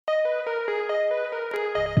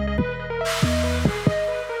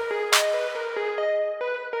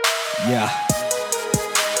Yeah.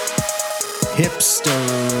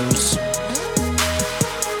 Hipsters.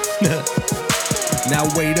 Now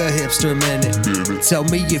wait a hipster minute. Tell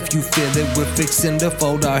me if you feel it. We're fixing to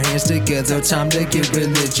fold our hands together. Time to get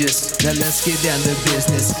religious. Now let's get down to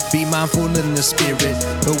business. Be mindful in the spirit.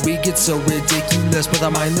 But we get so ridiculous with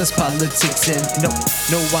our mindless politics. And no,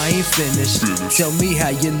 I ain't finished. Tell me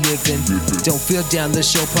how you living. Don't feel down, the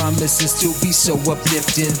show promises to be so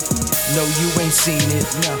uplifting. No, you ain't seen it,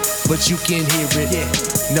 but you can hear it.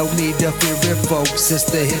 No need to fear it, folks. It's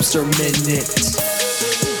the hipster minute.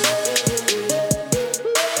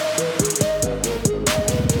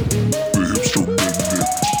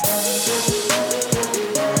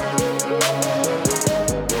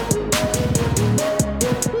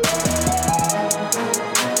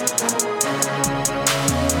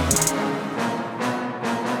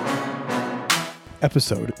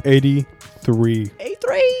 Episode 83.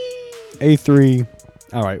 A3.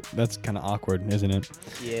 All right, that's kind of awkward, isn't it?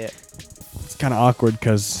 Yeah. It's kind of awkward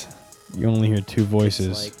because you only hear two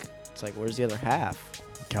voices. It's like, where's the other half?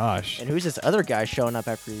 Gosh. And who's this other guy showing up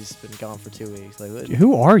after he's been gone for 2 weeks? Like, what?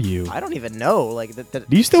 Who are you? I don't even know. Like, Do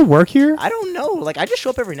you still work here? I don't know. Like, I just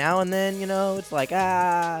show up every now and then. You know, it's like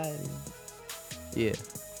yeah.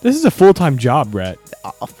 This is a full-time job, Brett.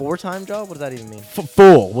 A 4-time job? What does that even mean?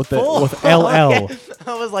 Full with Full? with LL. Okay.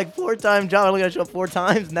 I was like 4-time job. I only gotta show up 4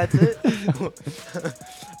 times and that's it.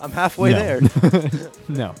 I'm halfway there.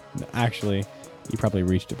 No, actually, you probably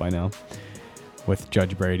reached it by now with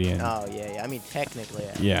Judge Brady and. Oh yeah. I mean, technically.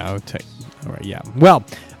 Yeah. All right. Yeah. Well,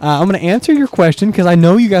 I'm gonna answer your question because I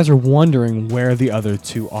know you guys are wondering where the other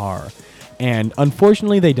two are, and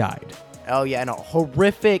unfortunately, they died. Oh yeah, and a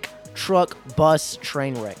horrific truck, bus,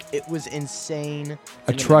 train wreck. It was insane.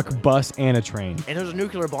 A truck, bus, and a train. And there was a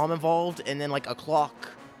nuclear bomb involved, and then like a clock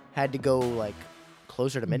had to go like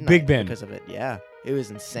closer to midnight. Big Ben. Because of it. Yeah, it was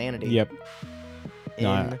insanity. Yep.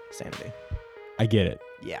 Insanity. I get it.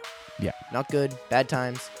 Yeah. Yeah. Not good. Bad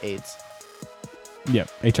times. AIDS. Yep.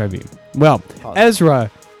 HIV. Well, Positive. Ezra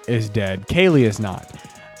is dead. Kaylee is not.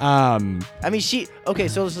 I mean,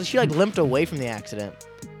 so she like limped away from the accident,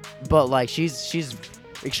 but like she's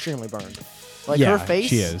extremely burned. Like Yeah, her face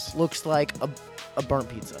she is. looks like a burnt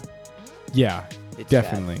pizza. Yeah. It's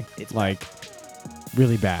Definitely. bad. It's like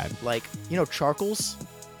really bad. like, you know, charcoals.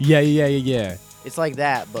 Yeah. It's like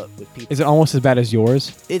that, but with pizza. Is it almost as bad as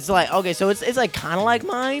yours? It's like, okay, so it's like kind of like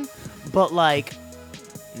mine, but like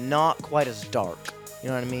not quite as dark. You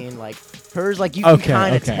know what I mean? Like hers, like you can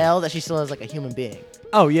kind of tell that she still has like a human being.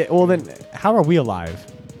 Oh yeah. Well then, how are we alive?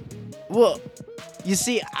 Well, you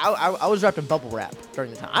see, I was wrapped in bubble wrap during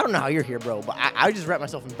the time. I don't know how you're here, bro, but I just wrapped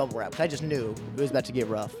myself in bubble wrap because I just knew it was about to get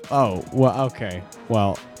rough. Oh well. Okay.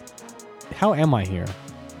 Well, how am I here?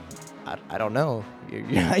 I don't know.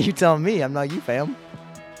 You tell me. I'm not you, fam.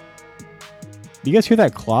 Do you guys hear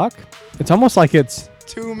that clock? It's almost like it's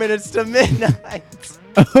 2 minutes to midnight.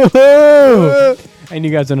 And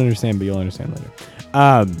you guys don't understand, but you'll understand later.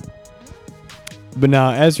 But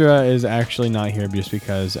now Ezra is actually not here just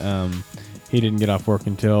because he didn't get off work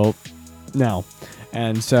until now.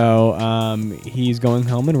 And so he's going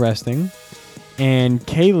home and resting. And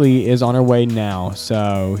Kaylee is on her way now,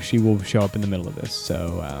 so she will show up in the middle of this.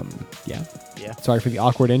 So, yeah. Sorry for the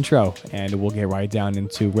awkward intro, and we'll get right down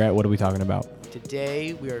into what are we talking about?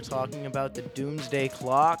 Today, we are talking about the Doomsday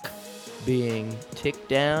Clock being ticked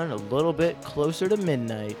down a little bit closer to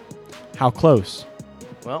midnight. How close?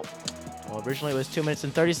 Well, originally it was 2 minutes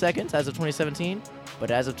and 30 seconds as of 2017,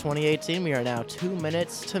 but as of 2018, we are now 2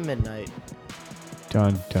 minutes to midnight.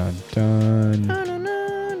 Dun, dun, dun.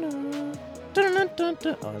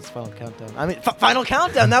 Oh, that's Final Countdown. I mean, Final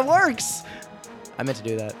Countdown, that works! I meant to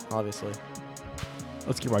do that, obviously.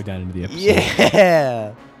 Let's get right down into the episode.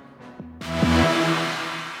 Yeah!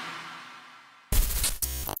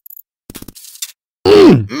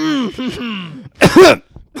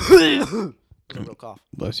 Real cough.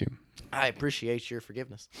 Bless you. I appreciate your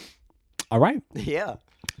forgiveness. All right. Yeah.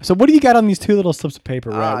 So what do you got on these two little slips of paper,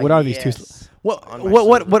 right? What are these two?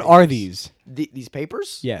 What are these? These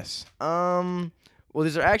papers? Yes. Well,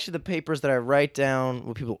 these are actually the papers that I write down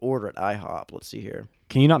when people order at IHOP. Let's see here.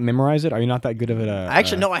 Can you not memorize it? Are you not that good of it?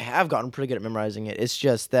 Actually, no, I have gotten pretty good at memorizing it. It's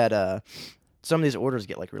just that some of these orders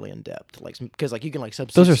get like really in depth, like because like you can like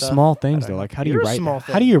substitute. Those are stuff. small things though. Like how do you write?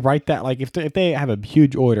 How do you write that? Like if they have a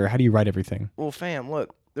huge order, how do you write everything? Well, fam,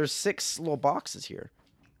 look, there's 6 little boxes here,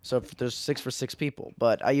 so there's 6 for 6 people.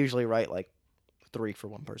 But I usually write like 3 for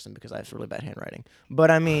one person because I have really bad handwriting.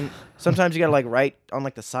 But I mean, sometimes you gotta like write on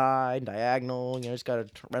like the side, diagonal. You know, just gotta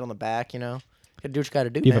write on the back. You know, gotta do what you gotta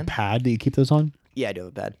do. Do you have a pad that you keep those on? Yeah, I do have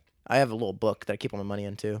a pad. I have a little book that I keep all my money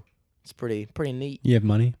in too. It's pretty neat. You have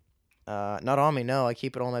money? Not on me. No, I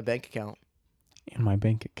keep it on my bank account. In my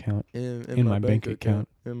bank account. In my bank account.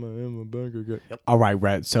 In my bank account. Yep. All right,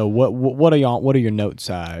 Rhett. So what are y'all? What are your notes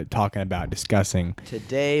talking about, discussing?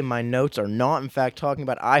 Today, my notes are not, in fact, talking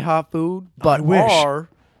about IHOP food, but wish. are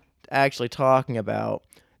actually talking about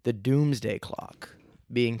the Doomsday Clock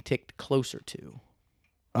being ticked closer to.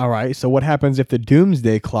 All right. So what happens if the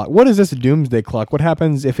Doomsday Clock? What is this Doomsday Clock? What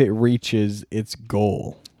happens if it reaches its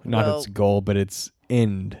goal? Not its goal, but its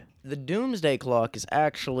end. The Doomsday Clock is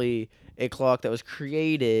actually a clock that was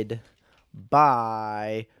created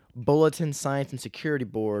by Bulletin Science and Security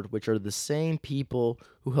Board, which are the same people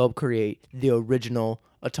who helped create the original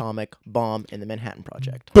atomic bomb in the Manhattan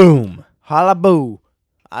Project. Boom. Halaboo.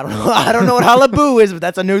 I don't know what halaboo is, but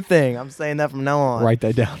that's a new thing. I'm saying that from now on. Write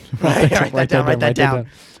that down. Write that down.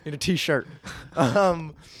 Need a t-shirt.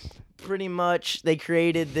 Pretty much, they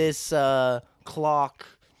created this clock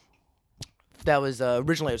that was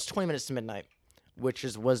originally, it was 20 minutes to midnight, which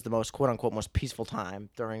was the most, quote-unquote, most peaceful time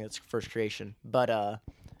during its first creation. But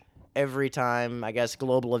every time, I guess,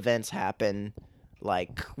 global events happen,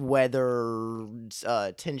 like weather,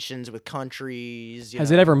 tensions with countries.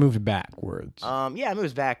 Has it ever moved backwards? Yeah, it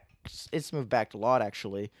moves back. It's moved back a lot,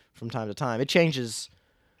 actually, from time to time. It changes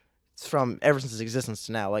from ever since its existence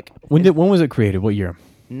to now. Like when was it created? What year?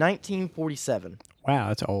 1947. Wow,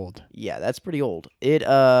 that's old. Yeah, that's pretty old. It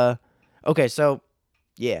okay, so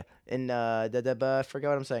yeah, and I forgot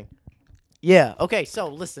what I'm saying. Yeah, okay, so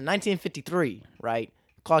listen, 1953, right?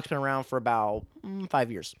 Clock's been around for about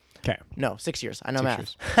 5 years. Okay. No, 6 years. I know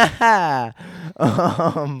 6 math.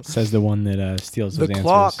 Says the one that steals those the answers.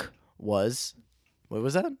 clock was, what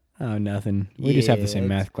was that? Oh, nothing. We just have the same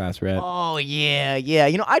math class, Rhett. Oh, yeah.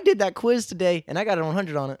 You know, I did that quiz today, and I got a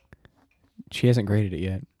 100 on it. She hasn't graded it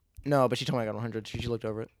yet. No, but she told me I got 100. She looked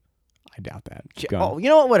over it. I doubt that. Oh, you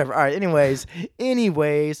know what? Whatever. All right. Anyways,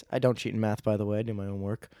 I don't cheat in math, by the way. I do my own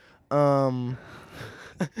work. In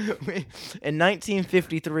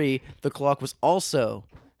 1953, the clock was also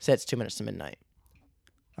set to 2 minutes to midnight.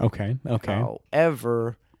 Okay.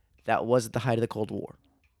 However, that was at the height of the Cold War.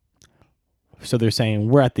 So they're saying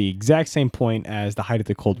we're at the exact same point as the height of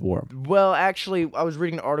the Cold War. Well, actually, I was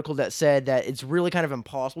reading an article that said that it's really kind of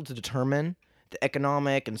impossible to determine the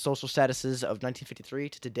economic and social statuses of 1953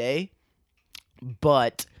 to today.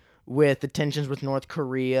 But with the tensions with North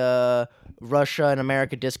Korea, Russia and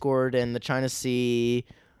America discord, and the China Sea,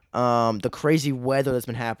 the crazy weather that's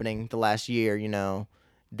been happening the last year, you know,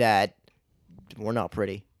 that we're not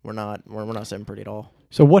pretty. We're not sitting pretty at all.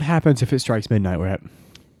 So what happens if it strikes midnight, Rhett?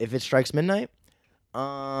 If it strikes midnight,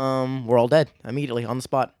 we're all dead immediately on the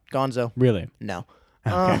spot. Gonzo. Really? No.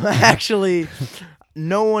 Okay. Actually,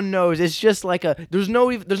 no one knows. It's just like there's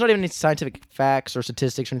not even any scientific facts or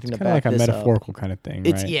statistics or anything to back like a this metaphorical up. kind of thing,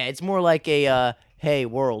 It's right? Yeah, it's more like a hey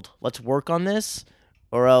world, let's work on this,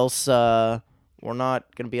 or else we're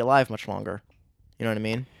not gonna be alive much longer. You know what I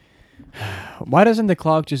mean? Why doesn't the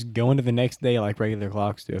clock just go into the next day like regular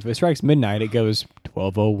clocks do? If it strikes midnight, it goes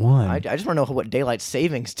 12:01. I just want to know what daylight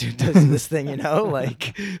savings does to this thing. You know,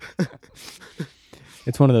 like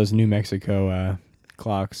it's one of those New Mexico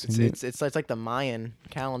clocks. It's like the Mayan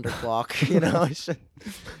calendar clock. You know,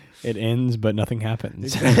 it ends, but nothing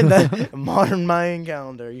happens. Modern Mayan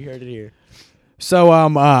calendar. You heard it here.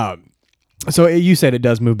 So you said it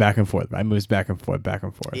does move back and forth, right? It moves back and forth.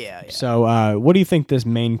 Yeah. So what do you think this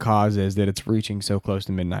main cause is that it's reaching so close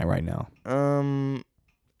to midnight right now?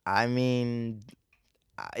 I mean,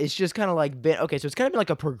 it's just kind of like okay. So it's kind of been like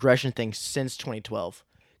a progression thing since 2012.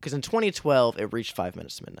 Because in 2012 it reached 5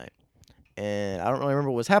 minutes to midnight, and I don't really remember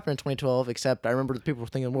what was happening in 2012, except I remember the people were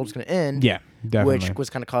thinking the world was going to end. Yeah, definitely. Which was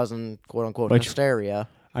kind of causing quote unquote hysteria.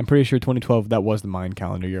 I'm pretty sure 2012, that was the Mayan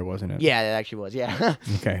calendar year, wasn't it? Yeah, it actually was, yeah.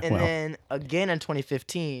 Okay, and then again in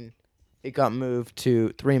 2015, it got moved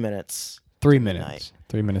to 3 minutes. 3 minutes.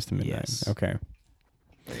 3 minutes to midnight. Yes. Okay.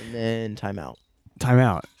 And then timeout.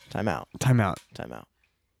 Timeout.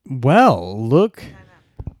 Well, look.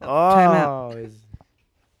 Oh.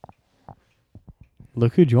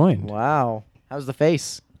 Look who joined. Wow. How's the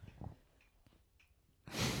face?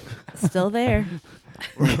 Still there.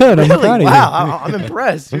 Good, I'm proud of you. Wow, I'm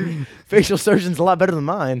impressed. Your facial surgeon's a lot better than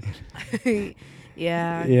mine.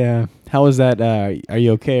 Yeah. Yeah. How is that? Are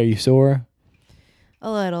you okay? Are you sore?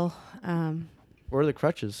 A little. Where are the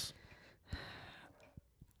crutches?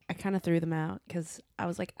 I kind of threw them out because I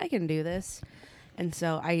was like, I can do this. And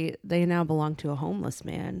so they now belong to a homeless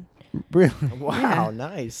man. Really? Wow, Yeah.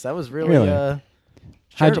 nice. That was really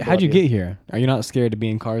How'd you get here? Are you not scared to be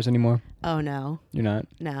in cars anymore? Oh, no. You're not?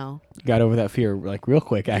 No. Got over that fear like real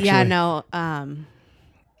quick, actually. Yeah, no.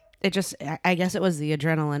 It just, I guess it was the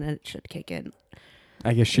adrenaline. It should kick in.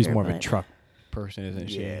 I guess she's Sure, more of a but- truck person, isn't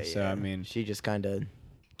she? Yeah, So yeah. I mean, she just kind of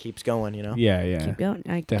keeps going, you know. yeah. Keep going.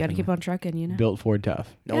 I gotta Definitely. keep on trucking, you know. Built Ford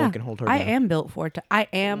tough. No Yeah, one can hold her I down. am built for it. I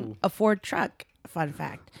am a Ford truck. Fun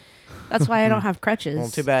fact. That's why I don't have crutches. Well,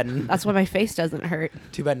 too bad. That's why my face doesn't hurt.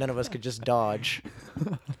 Too bad none of us could just dodge.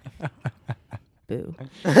 Boo.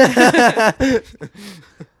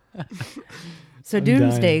 So I'm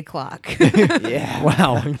Doomsday dying. Clock. Yeah.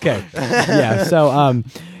 Wow. Okay. Yeah. So,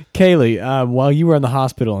 Kaylee, while you were in the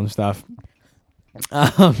hospital and stuff,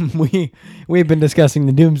 we've been discussing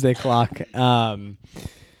the Doomsday Clock, and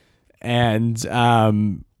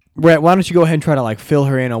Brett, why don't you go ahead and try to like fill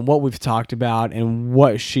her in on what we've talked about and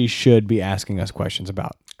what she should be asking us questions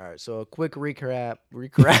about. All right. So a quick recap.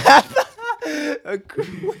 A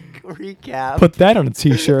quick recap. Put that on a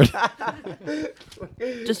T-shirt.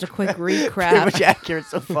 Just a quick Pretty recap. much accurate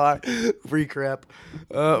so far. Recap.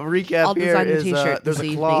 Recap I'll here design the is t-shirt there's this a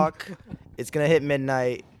evening. clock. It's gonna hit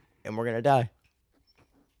midnight, and we're gonna die.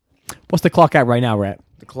 What's the clock at right now, Rhett?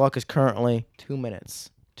 The clock is currently 2 minutes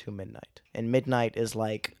to midnight, and midnight is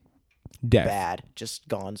like Death. bad, just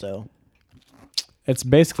gonzo. It's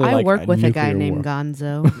basically I like work with a guy nuclear named war.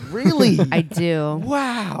 Gonzo. Really? I do.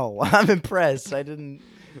 Wow, I'm impressed. I didn't.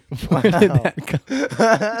 Where did Wow. that come?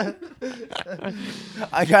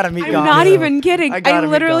 I gotta meet I'm Gonzo. not even kidding. I I gotta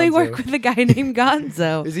meet literally Gonzo. work with a guy named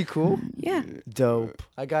Gonzo. Is he cool? Yeah. Dope.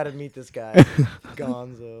 I gotta meet this guy,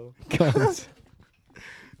 Gonzo. Guns.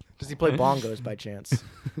 Does he play bongos by chance?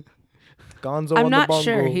 Gonzo I'm on not the bongo.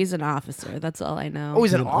 sure. He's an officer. That's all I know. Oh,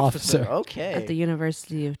 he's an an officer. officer. Okay. at the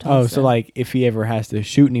University of Tulsa. Oh, so like if he ever has to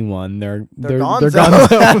shoot anyone, they're Gonzo.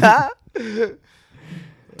 Gonzo.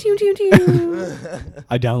 Tew, tew, tew.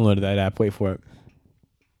 I downloaded that app. Wait for it.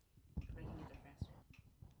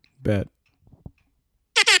 Bet.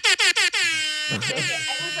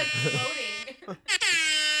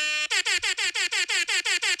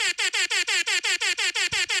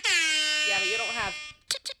 Yeah, but you don't have.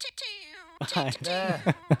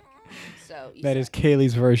 So That is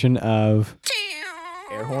Kaylee's version of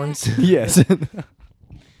Air horns. yes.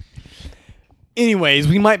 Anyways,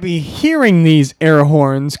 we might be hearing these air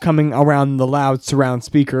horns coming around the loud surround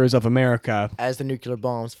speakers of America. As the nuclear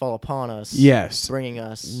bombs fall upon us. Yes, Bringing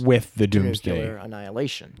us with the to Doomsday. nuclear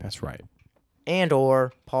annihilation. That's right. And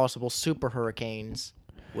or possible super hurricanes,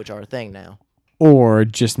 which are a thing now. Or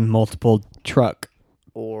just multiple truck.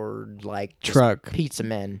 Or like just Truck. pizza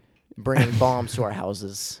men bringing bombs to our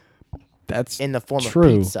houses That's in the form true.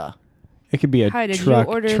 of pizza. It could be a Hi, did truck,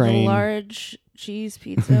 you order train. the large cheese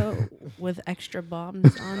pizza with extra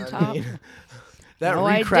bombs on top? That No,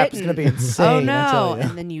 I recap is gonna be didn't. insane. Oh I tell no! ya.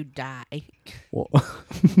 And then you die. Well,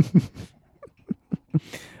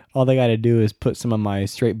 all they got to do is put some of my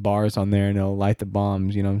straight bars on there and it'll light the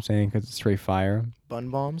bombs, you know what I'm saying? Because it's straight fire. Bun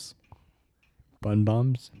bombs. Bun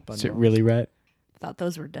bombs? Bun Is it bombs. really, Rhett? Thought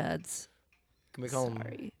those were duds. Can we call 'em-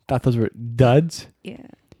 Sorry. Thought those were duds? Yeah.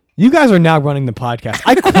 You guys are now running the podcast.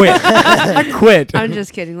 I quit. I quit. I'm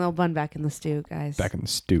just kidding. Lil Bun back in the stew, guys. Back in the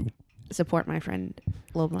stew. Support my friend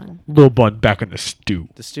Lil Bun. Lil Bun back in the stew.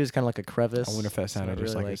 The stew's kind of like a crevice. I wonder if that It's not sounded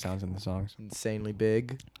just really, like it sounds in the songs. insanely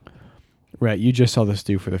big. Rhett, you just saw the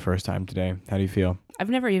stew for the first time today. How do you feel? I've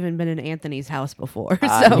never even been in Anthony's house before,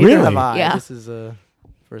 Neither so Really? have I. Yeah. This is a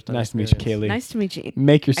first time. Nice to meet you, experience. Kaylee. nice to meet you.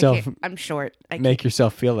 Make yourself I'm short. make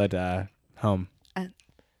yourself feel at home.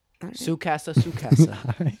 Sukasa,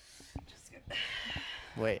 Sukasa.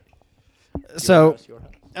 Wait. So, Your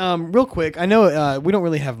house. real quick, I know we don't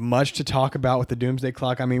really have much to talk about with the Doomsday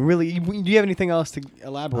Clock. I mean, really, do you have anything else to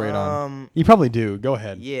elaborate on? You probably do. Go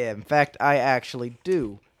ahead. Yeah, in fact, I actually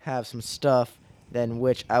do have some stuff than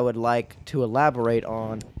which I would like to elaborate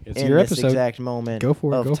on It's in your this episode. exact moment Go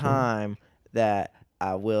for it, of go for it. time that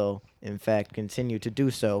I will, in fact, continue to do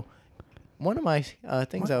so. One of my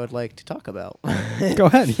things I would like to talk about Go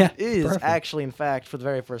ahead. Yeah. is perfect. actually, in fact, for the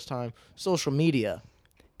very first time, social media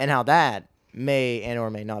and how that may and or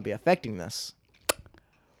may not be affecting this.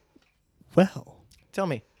 Well. Tell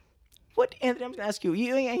me, what, Anthony, I'm going to ask you,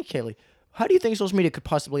 you and Kaylee, how do you think social media could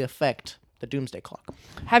possibly affect the Doomsday Clock?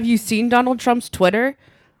 Have you seen Donald Trump's Twitter?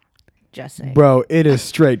 Just saying. Bro, it is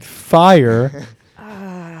straight fire.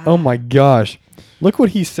 Oh my gosh. Look what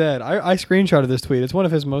he said. I screenshotted this tweet. It's one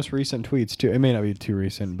of his most recent tweets, too. It may not be too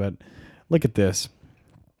recent, but look at this.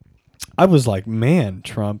 I was like, man,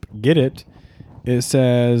 Trump, get it. It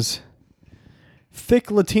says, thick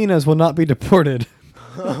Latinas will not be deported.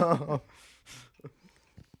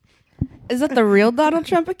 Is that the real Donald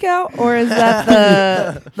Trump account, or is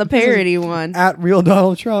that the parody one? At real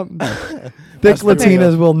Donald Trump. Thick That's the Latinas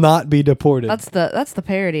real. will not be deported. That's the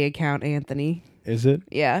parody account, Anthony. Is it?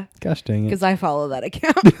 Yeah, Gosh dang it. because I follow that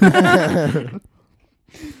account.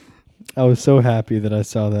 I was so happy that I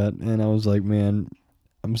saw that, and I was like, man,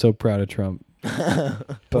 I'm so proud of Trump. Way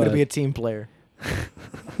to be a team player.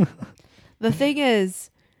 The thing is,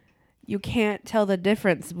 you can't tell the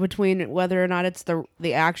difference between whether or not it's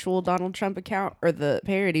the actual Donald Trump account or the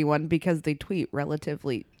parody one because they tweet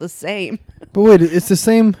relatively the same. But wait, it's the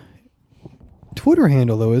same Twitter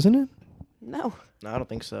handle though, isn't it? No. No, I don't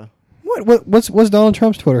think so. What's Donald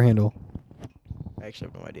Trump's Twitter handle? I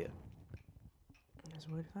actually have no idea. As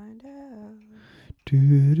we'd find out.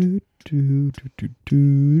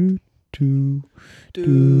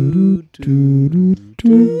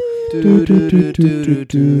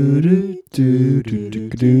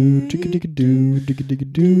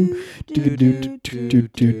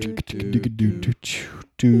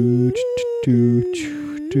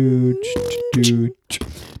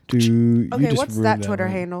 Okay, what's that Twitter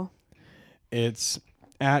handle? It's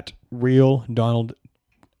at real Donald.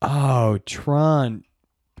 Oh, Trump.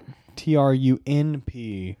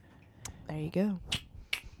 TRUNP. There you go.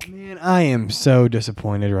 Man, I am so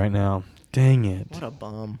disappointed right now. Dang it. What a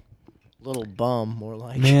bum. Little bum, more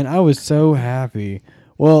like. Man, I was so happy.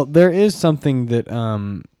 Well, there is something that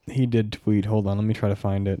he did tweet. Hold on, let me try to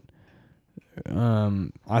find it.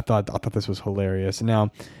 I thought this was hilarious.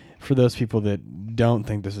 Now, for those people that don't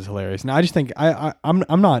think this is hilarious, now I just think I'm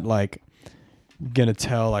not like gonna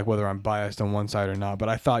tell like whether I'm biased on one side or not, but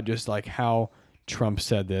I thought just like how Trump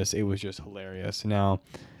said this, it was just hilarious. Now,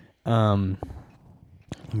 let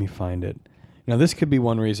me find it. Now, this could be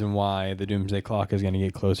one reason why the Doomsday Clock is going to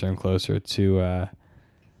get closer and closer to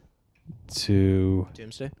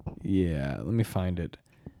Doomsday? Yeah, let me find it.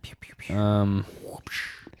 I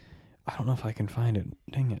don't know if I can find it.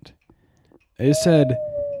 Dang it. It said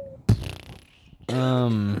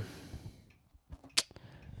yeah,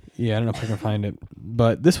 I don't know if I can find it.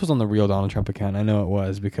 But this was on the real Donald Trump account. I know it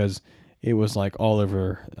was because it was like all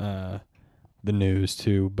over the news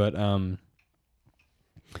too. But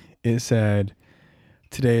it said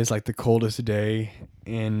today is like the coldest day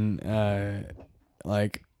in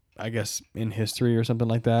like I guess in history or something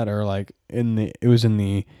like that, or like it was in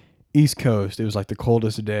the East Coast. It was like the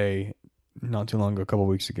coldest day not too long ago, a couple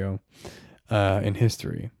weeks ago, in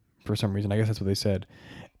history for some reason. I guess that's what they said.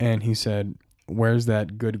 And he said, "Where's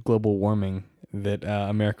that good global warming that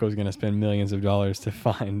America is going to spend millions of dollars to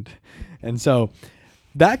find?" And so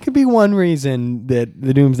that could be one reason that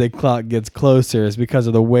the Doomsday Clock gets closer is because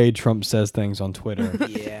of the way Trump says things on Twitter.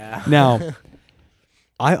 Yeah. Now,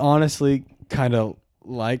 I honestly kind of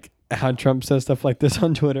like how Trump says stuff like this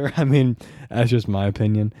on Twitter. I mean, that's just my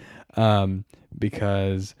opinion,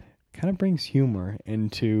 because it kind of brings humor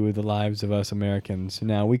into the lives of us Americans.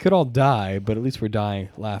 Now, we could all die, but at least we're dying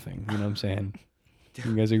laughing. You know what I'm saying?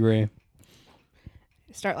 You guys agree?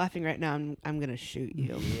 Start laughing right now. I'm gonna shoot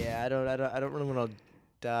you. Yeah, I don't really want to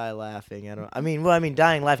die laughing. I mean,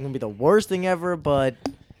 dying laughing would be the worst thing ever, but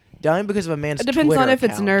dying because of a man's It depends Twitter on if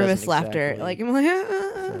it's account nervous doesn't laughter. exactly Like I'm like,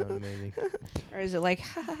 sound amazing. or is it like,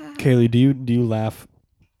 Kaylee, do you laugh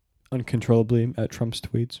uncontrollably at Trump's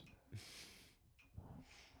tweets?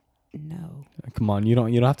 no. Come on, you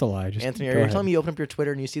don't have to lie. Just Anthony, go are you ahead. telling me you open up your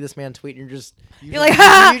Twitter and you see this man tweet and you're like,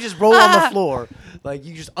 you just roll on the floor, like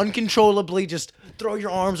you just uncontrollably just throw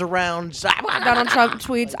your arms around. Donald Trump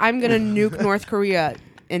tweets, "I'm gonna nuke North Korea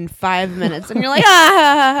in 5 minutes," and you're like,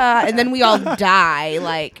 ah, and then we all die.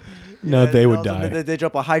 Like, No, they would die. They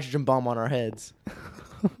drop a hydrogen bomb on our heads.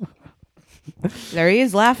 there he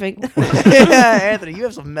is laughing. Yeah, Anthony, you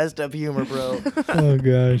have some messed up humor, bro. Oh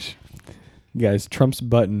gosh, guys, Trump's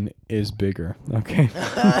button is bigger. Okay.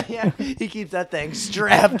 Yeah, he keeps that thing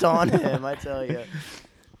strapped on him. I tell you.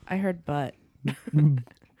 I heard butt.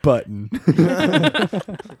 Button.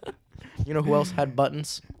 You know who else had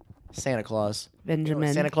buttons? Santa Claus. You know what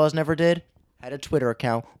Benjamin. Santa Claus never did? Had a Twitter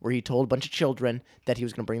account where he told a bunch of children that he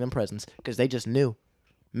was going to bring them presents because they just knew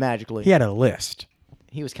magically. He had a list,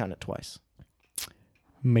 He was counted twice.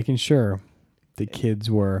 making sure the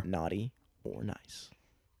kids were. Naughty or nice.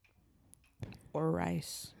 Or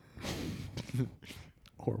rice.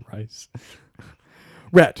 Or rice.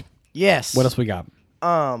 Rhett, Yes. what else we got?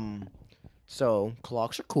 So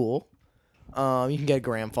clocks are cool. You can get a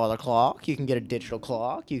grandfather clock. You can get a digital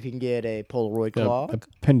clock. You can get a Polaroid clock. A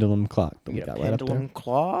pendulum clock that You we get a got right up pendulum there.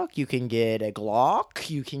 clock. You can get a Glock.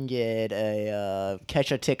 You can get a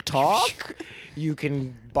catch a TikTok. You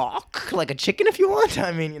can balk like a chicken if you want.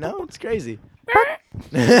 I mean, it's crazy.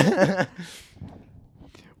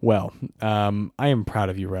 Well, I am proud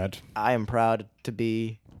of you, Rhett. I am proud to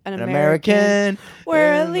be an An American, American.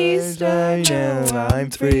 where at least I know I'm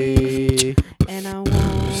free. and I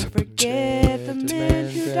won't forget the men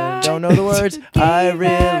who died. Don't know the words. to give I that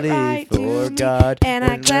really right to me. forgot. And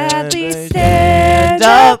I gladly I stand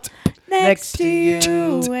up next to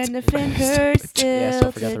you and defend her Yeah, still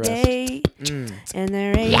so forgot the rest. today. And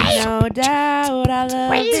there ain't no doubt I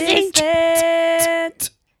love this land.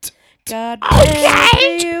 God bless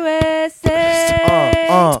the USA.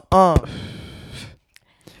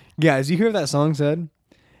 Guys, you hear what that song said?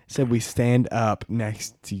 It said we stand up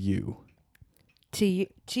next to you. TU.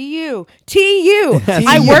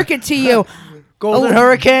 I work at TU. Golden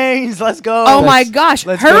Hurricanes. Let's go. Oh my gosh.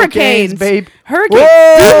 Let's go, Hurricanes. Canes, babe. Hurricanes.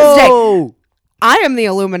 Doomsday. Whoa! I am the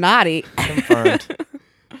Illuminati. Confirmed.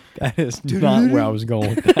 That is not where I was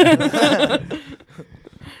going with that.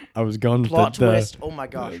 I was going with Plot the twist. Oh my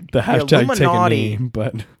gosh. the hashtag take a Illuminati knee,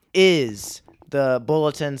 but is the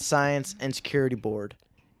Bulletin Science and Security Board.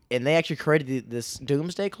 And they actually created this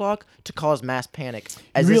Doomsday Clock to cause mass panic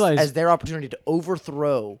as, as their opportunity to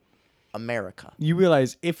overthrow America. you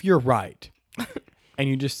realize if you're right, and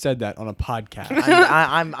you just said that on a podcast,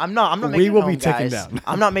 I'm not making We it will home, be taken guys. down.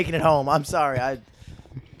 I'm not making it home. I'm sorry.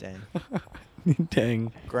 Dang.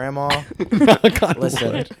 dang. Grandma, God,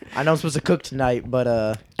 listen. what? I know I'm supposed to cook tonight,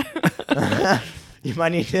 but you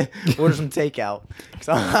might need to order some takeout because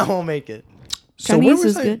I won't make it. So Chinese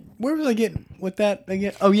is good. Where was I getting with that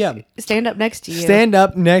again? Oh yeah, Stand up next to you. stand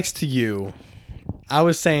up next to you. I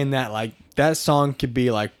was saying that like that song could be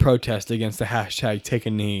like protest against the hashtag take a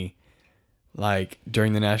knee, like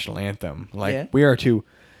during the national anthem. Like Yeah. we are to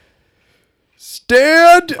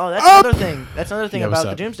stand. Oh, that's up! another thing. That's another thing Yeah, what's about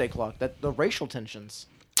the up? Doomsday Clock. That the racial tensions.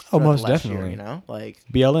 Oh, throughout most the last year, definitely. you know, like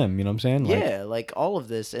BLM. You know what I'm saying? Like, yeah, like all of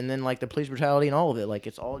this, and then like the police brutality and all of it. Like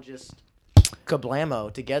it's all just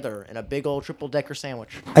kablamo together in a big old triple decker sandwich.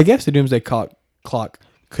 I guess the Doomsday Clock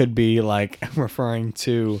could be like referring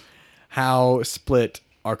to how split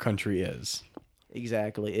our country is.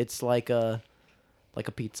 Exactly. It's like a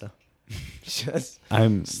pizza, just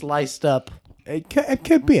I'm. sliced up. It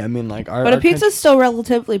could be. I mean, like our. But a our pizza's still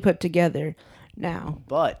relatively put together now.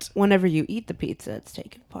 But Whenever you eat the pizza, it's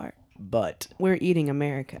taken apart. We're eating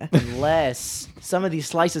America. unless some of these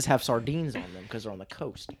slices have sardines on them because they're on the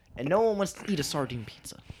coast, and no one wants to eat a sardine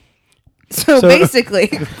pizza. So basically,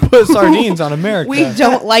 put sardines on America. we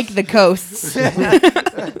don't like the coasts.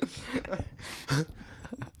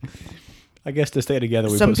 I guess to stay together,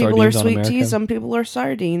 we Some put people are sardines on sweet America. tea, some people are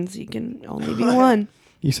sardines. You can only be one.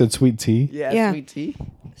 You said sweet tea. Yeah. Sweet tea.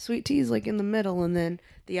 Sweet tea is like in the middle, and then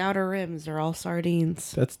the outer rims are all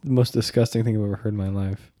sardines. That's the most disgusting thing I've ever heard in my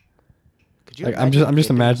life. Could you Like, I'm imagine just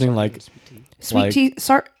dipping imagining, sardine like- in sweet tea? Sweet Like- tea,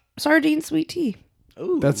 sardine sweet tea.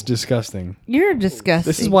 Ooh. That's disgusting. You're disgusting.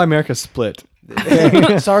 This is why America's split.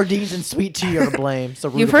 Sardines and sweet tea are to blame. It's the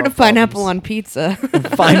root You've of heard our of pineapple problems. on pizza.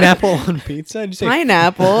 Pineapple on pizza? Did you say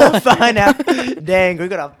Pineapple. Pineapple. Dang, we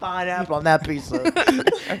got a pineapple on that pizza.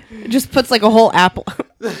 It just puts like a whole apple.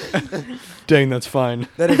 Dang, that's fine.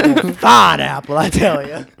 That is a pineapple, I tell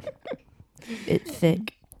you. It's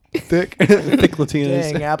thick. Thick, thick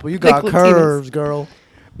Latinas. Dang, Apple, you got Latinas. curves, girl.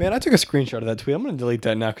 Man, I took a screenshot of that tweet. I'm gonna delete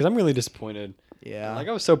that now because I'm really disappointed. Yeah. Like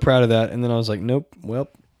I was so proud of that, and then I was like, nope. Well,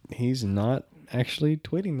 he's not actually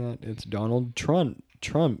tweeting that. It's Donald Trump.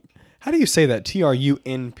 How do you say that?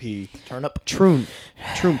 TRUNP. Turnip. Trump.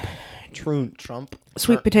 Trump.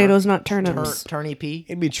 Sweet potatoes, not turnips. Turny P.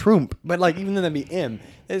 It'd be Trump, but like even then that'd be M.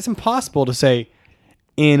 It's impossible to say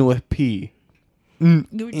N with P.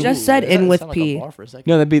 You just said in with P.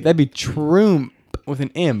 No, that'd be Trump with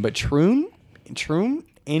an M, but Troom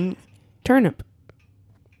in. Turnip.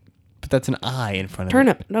 But that's an I in front of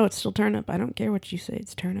Turnip. No, it's still turnip. I don't care what you say.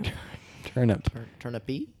 It's turnip. it. Turnip.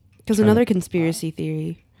 Turnipy. Because another conspiracy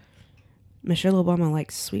theory, Michelle Obama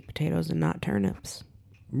likes sweet potatoes and not turnips.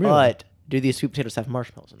 Really? But do these sweet potatoes have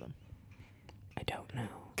marshmallows in them? I don't know.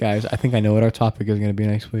 Guys, I think I know what our topic is going to be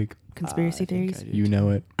next week. Conspiracy theories? You know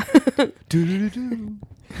it.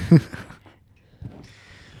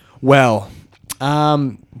 Well,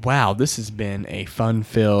 wow, this has been a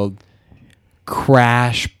fun-filled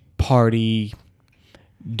crash party,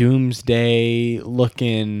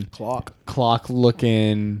 doomsday-looking,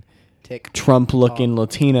 clock-looking, Tick. Trump-looking,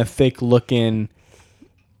 Latina thick-looking,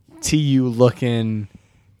 TU-looking.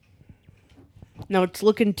 No, it's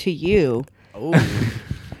looking to you. Oh.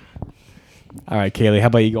 All right, Kaylee, how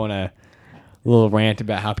about you go on a little rant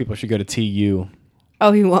about how people should go to TU?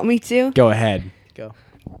 Oh, you want me to? Go ahead. Go.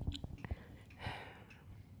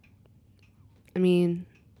 I mean,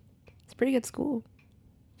 it's a pretty good school.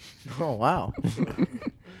 Oh, wow. You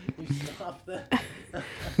stopped that.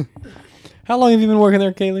 How long have you been working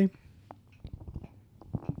there, Kaylee?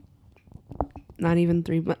 Not even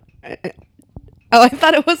 3 months. Oh, I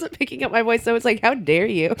thought it wasn't picking up my voice. So it's like, how dare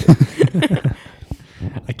you?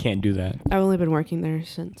 I can't do that. I've only been working there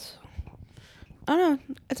since. Oh no,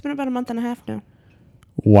 it's been about a month and a half now.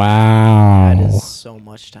 Wow. That is so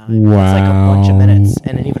much time. It's like a bunch of minutes,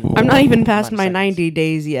 and then even more. I'm not even past my seconds. 90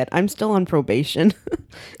 days yet. I'm still on probation.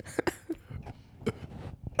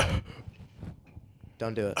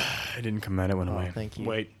 Don't do it. I didn't come out. It went Oh, away. thank you.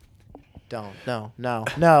 Wait. Don't. No.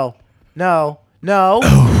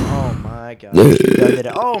 Oh my gosh. You did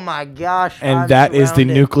it. Oh my gosh. And I'm that is the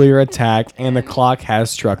surrounded. nuclear attack, and the clock has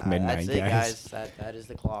struck midnight, That's it, guys. That is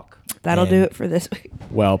the clock. That'll do And- it for this week.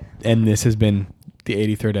 Well, and this has been the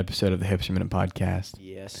 83rd episode of the Hipster Minute podcast.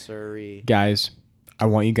 Yes, sirree. Guys, I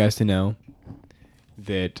want you guys to know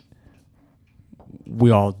that we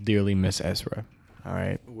all dearly miss Ezra. All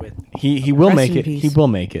right. With He will Rest make in it. peace. He will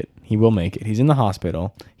make it. He will make it. He's in the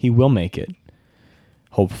hospital. He will make it.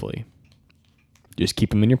 Hopefully. Just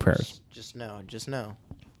keep him in your prayers. just know.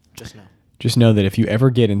 Just know that if you ever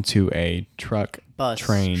get into a truck, Bus,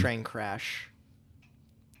 train crash.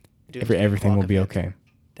 everything will be okay.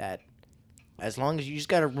 That, as long as you just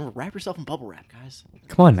gotta remember, wrap yourself in bubble wrap, guys.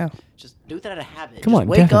 Come on now. Just do that out of habit. Come Just on,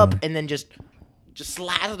 wake up definitely. and then just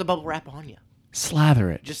slather the bubble wrap on you.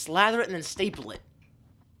 Slather it. Just slather it and then staple it.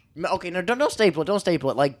 Okay, no, don't staple it. Don't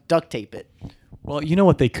staple it. Like duct tape it. Well, you know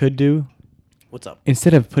what they could do? What's up?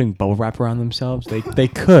 Instead of putting bubble wrap around themselves, they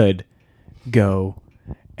could go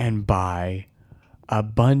and buy a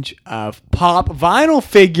bunch of pop vinyl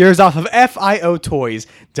figures off of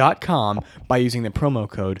FIOtoys.com by using the promo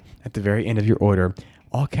code at the very end of your order,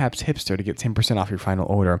 all caps hipster, to get 10% off your final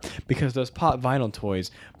order. Because those pop vinyl toys,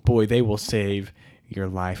 boy, they will save your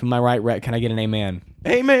life. Am I right, Rhett? Can I get an amen?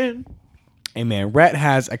 Amen. Amen. Rhett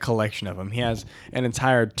has a collection of them. He has an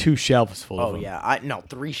entire 2 shelves full of Oh them. yeah, no,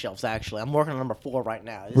 3 shelves actually. I'm working on number 4 right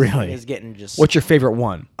now. This Really? is getting just. What's your favorite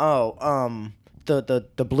one? The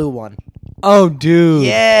blue one. Oh, dude.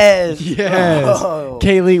 Yes. Yes. Oh.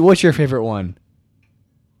 Kaylee, what's your favorite one?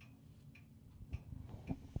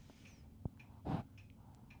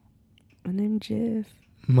 My name's Jeff.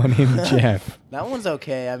 My name's Jeff. That one's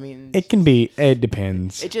okay. I mean, It can be. It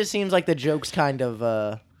depends. it just seems like the joke's kind of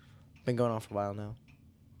been going on for a while now.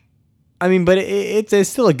 I mean, but it's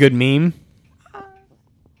still a good meme.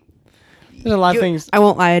 There's a lot of things. I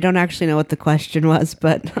won't lie. I don't actually know what the question was,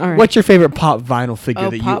 but all right. What's your favorite pop vinyl figure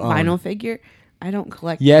that you pop own? vinyl figure? I don't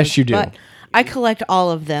collect. Yes, those, you do. But I collect all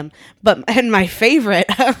of them. And my favorite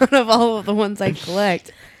out of all of the ones I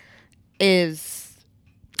collect is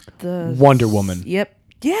the Wonder Woman. Yep.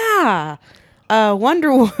 Yeah.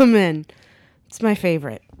 Wonder Woman. It's my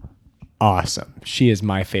favorite. Awesome. She is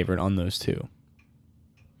my favorite on those 2.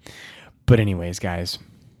 But anyways, guys,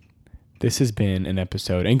 this has been an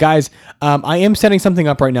episode. And guys, I am setting something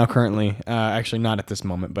up right now currently. Actually, not at this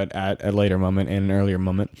moment, but at a later moment and an earlier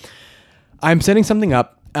moment. I'm setting something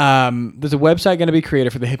up. There's a website going to be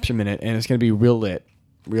created for the Hipster Minute, and it's going to be real lit.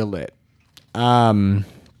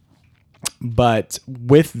 But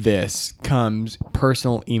with this comes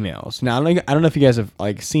personal emails. Now, I don't know if you guys have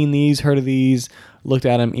seen these, heard of these, looked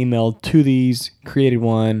at them, emailed to these, created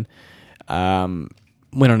one,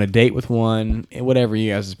 went on a date with one, whatever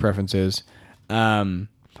you guys' preference is. I went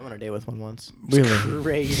on a date with one once. It was Really?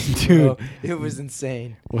 crazy, Dude. bro. It was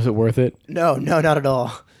insane. Was it worth it? No, not at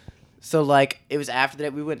all. So it was after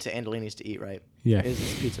that we went to Andolini's to eat, right? Yeah. It was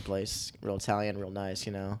this pizza place, real Italian, real nice,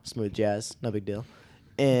 smooth jazz, no big deal.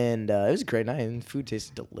 And it was a great night, and the food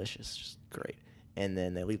tasted delicious, just great. And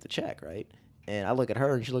then they leave the check, right? And I look at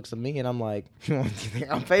her, and she looks at me, and I'm like, "Do you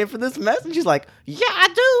think I'm paying for this mess?" And she's like, "Yeah, I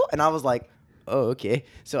do." And I was like, "Oh, okay."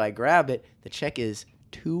 So I grab it. The check is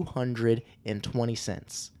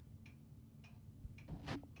 $220.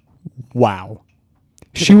 Wow.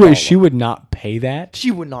 She would not pay that?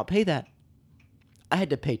 She would not pay that. I had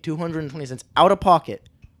to pay 220 cents out of pocket.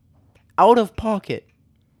 Out of pocket.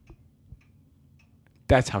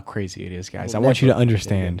 That's how crazy it is, guys. Well, I want you to never.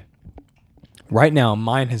 understand. Right now,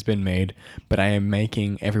 mine has been made, but I am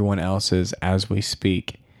making everyone else's as we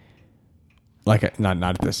speak. Not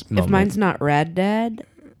at this moment. If mine's not Rad Dad,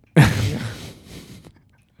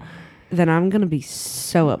 then I'm gonna be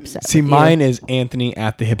so upset. See, with you. mine is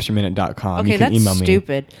Anthony@thehipsterminute.com. Okay, You can that's email me.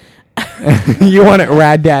 stupid. You want it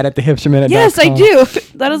raddad@thehipsterminute.com? Yes, I do.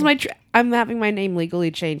 That is my. I'm having my name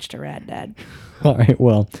legally changed to Rad Dad. All right.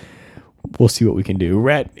 Well, we'll see what we can do.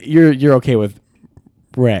 Rhett, you're okay with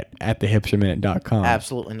Rhett@thehipsterminute.com?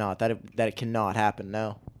 Absolutely not. That it cannot happen.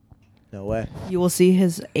 No way. You will see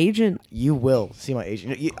his agent. You will see my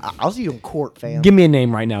agent. I'll see you in court, fam. Give me a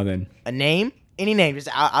name right now, then. A name, any name, just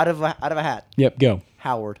out of a hat. Yep. Go.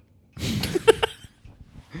 Howard.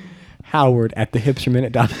 Howard at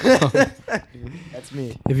thehipsterminute.com. That's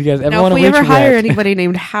me. If you guys ever Now, want if to we reach ever hire Rhett, anybody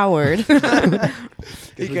named Howard,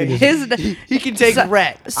 He can take So-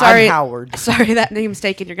 Rhett. sorry, I'm Howard. Sorry, that name's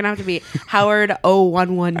taken. You're gonna have to be Howard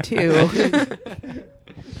 0112.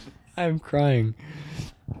 I'm crying.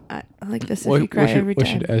 I like this. If you cry every what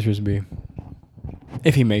time. should Ezra's be?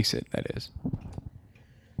 If he makes it, that is.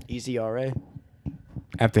 Easy RA.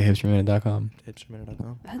 At thehipsterminute.com.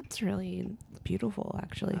 Hipsterminute.com. That's really beautiful,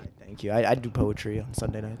 actually. Thank you. I do poetry on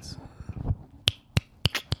Sunday nights.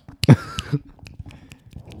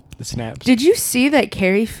 The snaps. Did you see that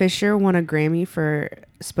Carrie Fisher won a Grammy for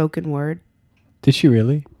spoken word? Did she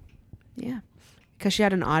really? Yeah, because she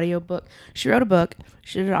had an audio book. She wrote a book.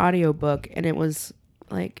 She did an audio book, and it was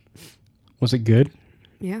like, Was it good?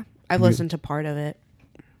 yeah. I've listened to part of it.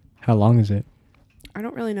 How long is it? I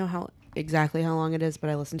don't really know exactly how long it is, but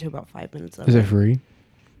I listened to about 5 minutes of Is it. it free?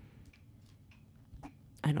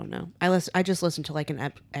 I don't know. I just listened to like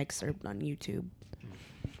an excerpt on YouTube,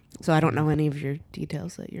 so I don't know any of your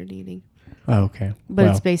details that you're needing. Oh, okay. But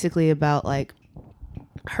Well, it's basically about like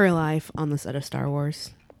her life on the set of Star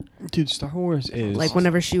Wars, dude, Star Wars is like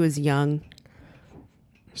whenever she was young.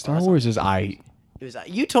 Star Wars is It was,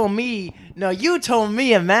 you told me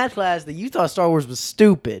in math class that you thought Star Wars was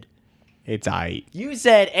stupid. It's You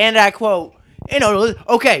said, and I quote,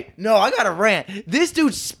 okay, no, I got a rant. This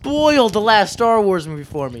dude spoiled the last Star Wars movie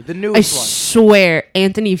for me, the I newest one. swear,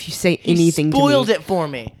 Anthony, if you say He anything spoiled to me, it for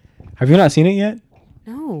me. Have you not seen it yet?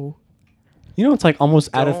 no, You know it's like almost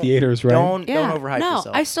out of Don't- theaters, right? Don't yeah, overhype no,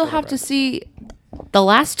 yourself. I still Don't have to overhype. see the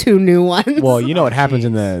last two new ones. Well, you know what happens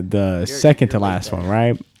in the You're- second to you're right last there. one,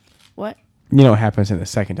 right? What? You know what happens in the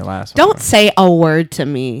second to last one. Don't say a word to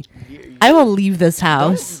me. I will leave this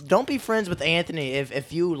house. Don't be friends with Anthony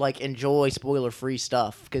if you like enjoy spoiler-free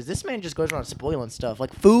stuff, because this man just goes around spoiling stuff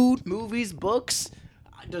like food, movies, books,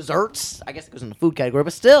 desserts. I guess it goes in the food category,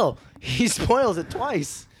 but still, he spoils it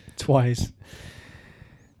twice. Twice.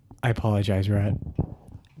 I apologize, Rhett.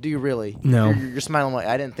 Do you really? No. You're smiling like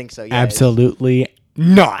I didn't think so. Yeah, Absolutely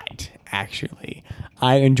not, actually.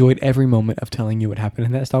 I enjoyed every moment of telling you what happened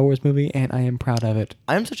in that Star Wars movie, and I am proud of it.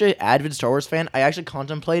 I'm such an avid Star Wars fan. I actually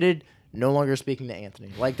contemplated no longer speaking to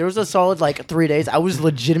Anthony. Like there was a solid 3 days. I was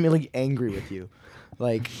legitimately angry with you.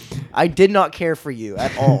 Like I did not care for you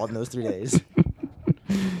at all in those 3 days.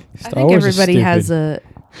 I think everybody has an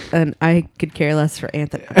I could care less for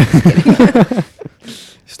Anthony.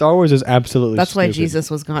 Star Wars is absolutely That's why stupid. Jesus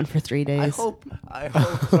was gone for 3 days. I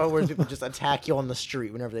hope Star Wars people just attack you on the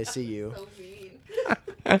street whenever they see you.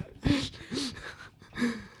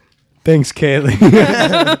 Thanks,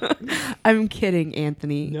 Kaylee. I'm kidding,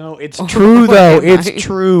 Anthony. No, it's true, though. am I? It's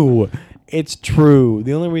true. It's true.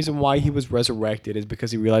 The only reason why he was resurrected is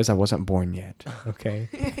because he realized I wasn't born yet. Okay?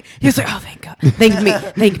 He was like, "Oh, thank God,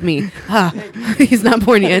 thank me." He's not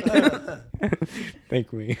born yet.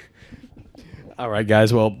 Thank me. All right,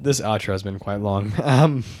 guys. Well, this outro has been quite long.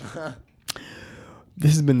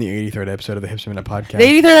 This has been the 83rd episode of the Hipster Minute Podcast.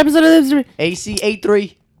 The 83rd episode of the AC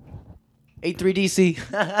 83. 83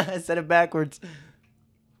 DC. I said it backwards.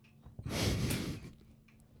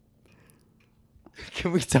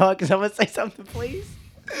 Can we talk? Can someone say something, please?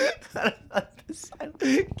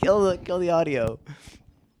 Kill the audio.